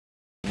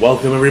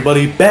Welcome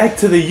everybody back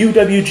to the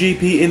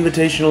UWGP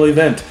Invitational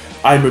event.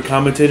 I'm your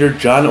commentator,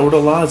 John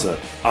Ordolaza.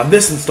 On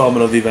this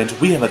installment of the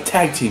event, we have a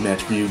tag team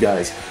match for you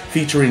guys,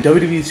 featuring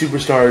WWE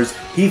superstars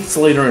Heath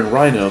Slater and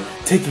Rhyno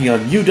taking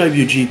on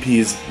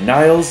UWGP's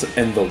Niles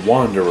and the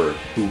Wanderer,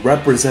 who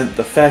represent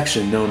the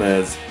faction known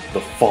as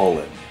the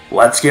Fallen.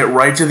 Let's get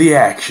right to the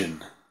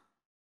action.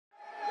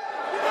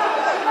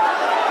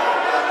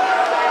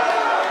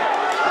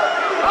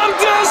 I'm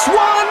just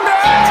one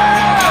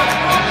man,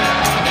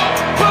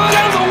 but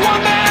I'm the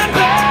one-man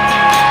band.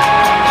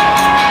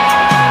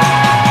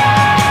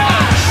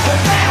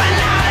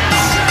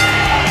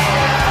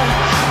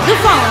 The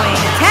following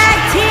tag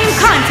team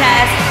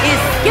contest is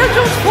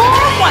scheduled for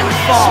one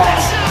fall.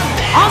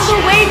 On the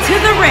way to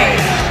the ring,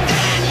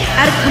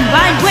 at a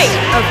combined weight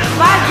of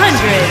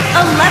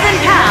 511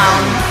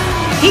 pounds,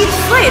 Heath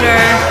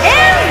Slater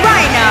and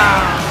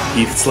Rhyno.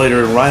 Heath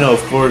Slater and Rhyno,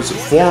 of course,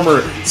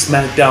 former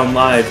SmackDown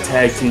Live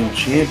Tag Team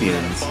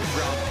Champions.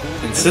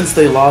 And since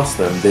they lost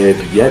them, they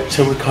have yet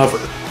to recover.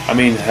 I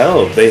mean,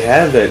 hell, if they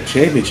have that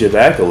championship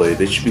accolade,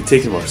 they should be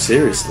taken more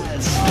seriously.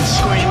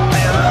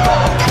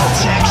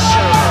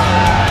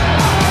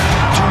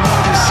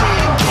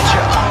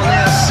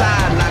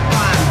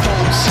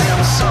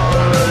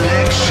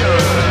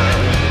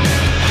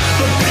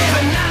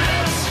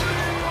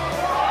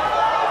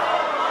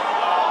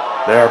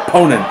 Their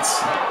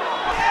opponents.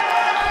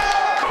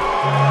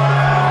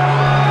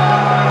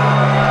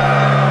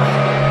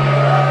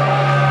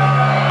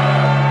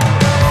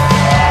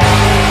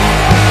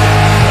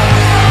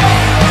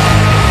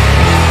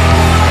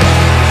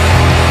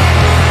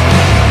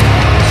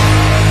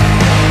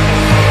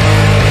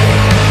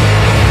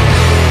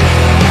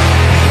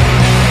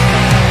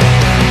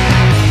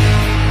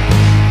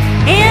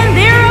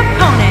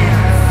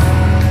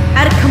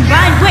 At a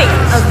combined weight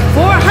of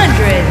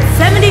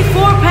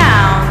 474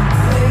 pounds,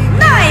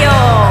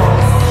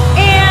 Niles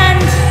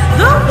and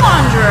the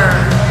Wanderer,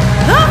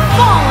 the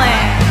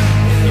Fallen.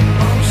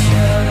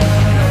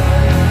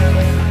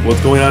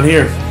 What's going on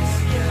here?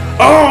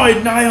 Oh,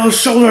 and Niles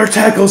shoulder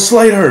tackles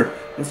Slater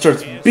and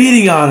starts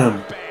beating on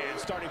him.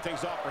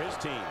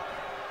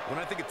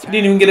 He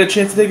didn't even get a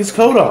chance to take his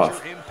coat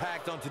off.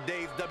 Impact on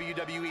today's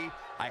WWE,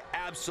 I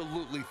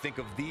absolutely think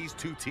of these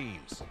two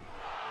teams.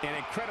 An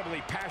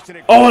incredibly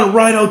passionate. Oh, and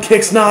Rhyno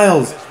kicks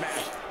Niles.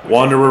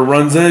 Wanderer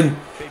runs in.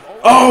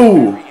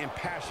 Oh!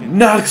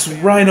 Knocks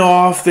Rhyno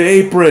off the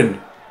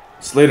apron.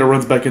 Slater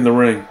runs back in the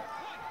ring.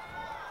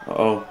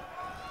 Uh-oh.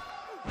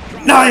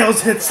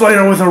 Niles hits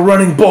Slater with a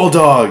running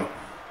bulldog.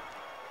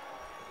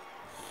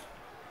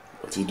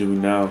 What's he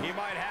doing now?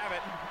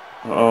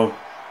 Uh-oh.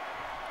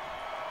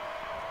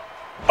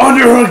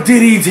 Underhook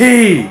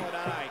DDT!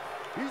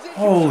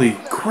 Holy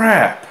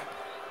crap.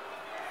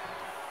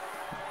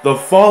 The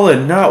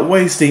Fallen not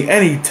wasting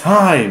any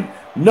time.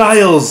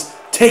 Niles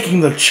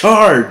taking the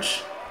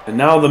charge. And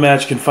now the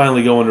match can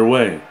finally go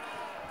underway.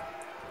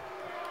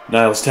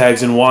 Niles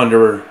tags in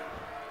Wanderer.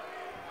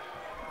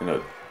 And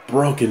a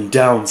broken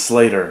down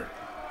Slater.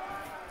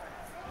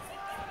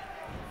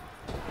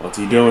 What's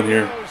he doing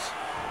here?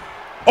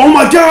 Oh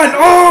my god!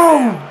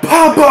 Oh!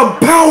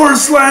 Pop-up power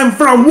slam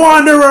from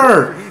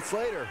Wanderer!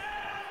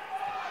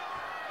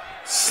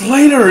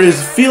 Slater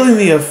is feeling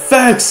the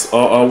effects.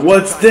 Uh-oh,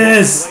 what's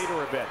this?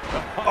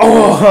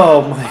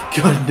 Oh my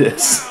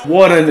goodness.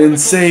 What an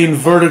insane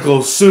vertical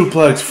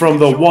suplex from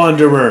the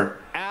Wanderer.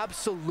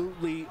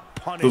 Absolutely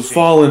punishing. The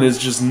Fallen is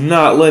just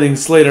not letting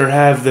Slater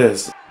have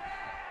this.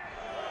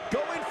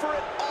 Going for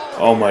it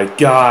all. Oh my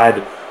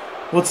god.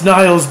 What's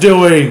Niles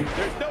doing?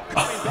 There's no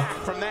coming back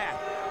from that.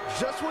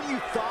 Just when you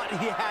thought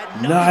he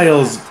had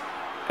Niles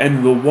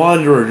and the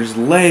Wanderer just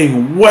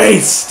laying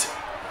waste.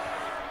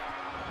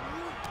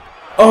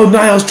 Oh,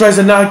 Niles tries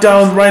to knock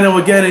down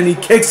Rhyno again and he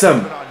kicks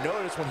him.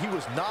 when he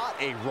was not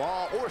a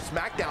Raw or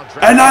SmackDown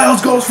draft. And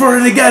Niles goes for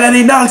it again and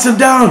he knocks him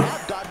down.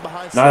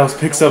 Niles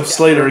picks up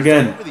Slater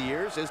again. Over the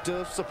years is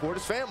to support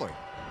his family.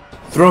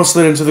 Throws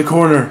Slater into the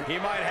corner. He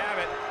might have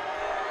it.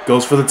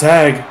 Goes for the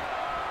tag.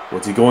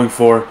 What's he going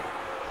for?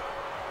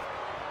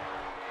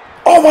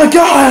 Oh my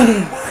god!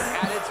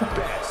 At its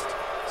best,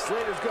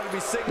 Slater's going to be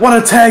sick.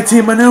 What a tag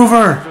team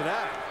maneuver!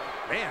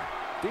 Man,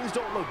 things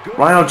don't look good.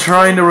 Rhyno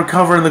trying to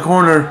recover in the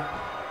corner.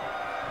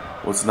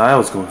 What's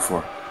Niles going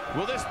for?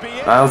 Will this be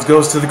it? Niles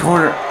goes to the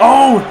corner.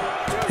 Oh!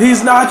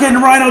 He's knocking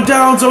Rhyno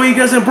down so he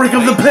doesn't break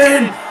up the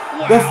pin!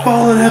 The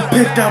Fallen have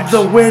picked up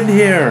the win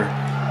here!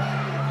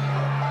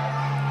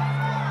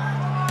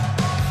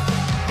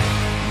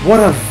 What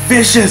a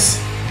vicious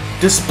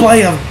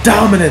display of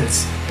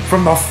dominance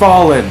from the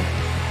Fallen!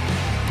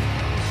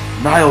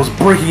 Niles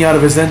breaking out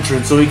of his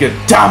entrance so he could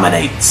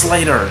dominate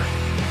Slater!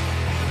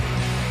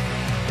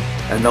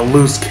 And the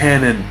loose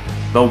cannon,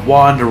 the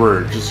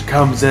Wanderer, just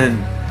comes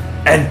in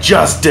and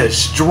just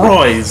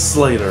destroys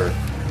Slater.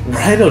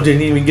 Rhyno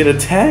didn't even get a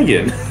tag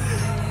in.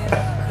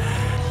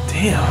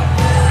 Damn.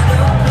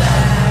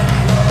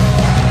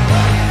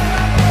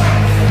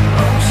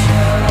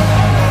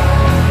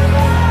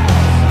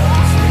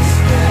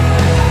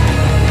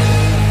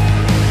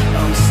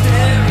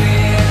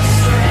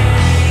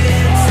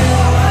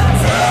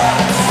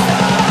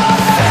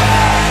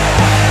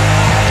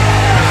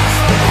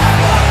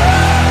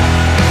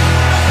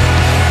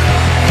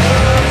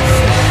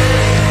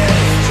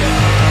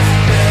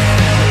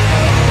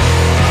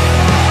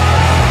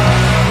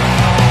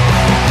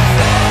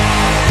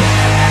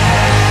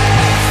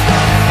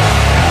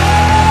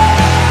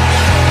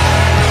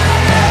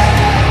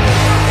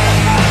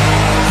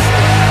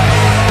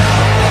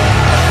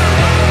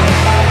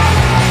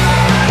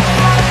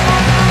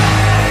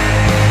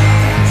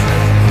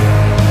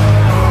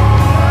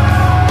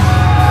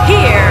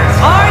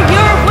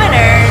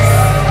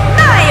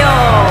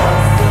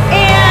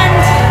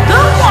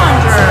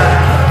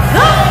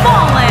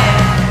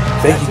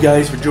 you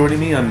guys for joining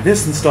me on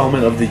this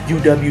installment of the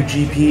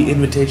UWGP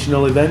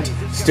Invitational event.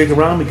 Stick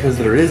around because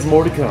there is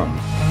more to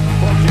come.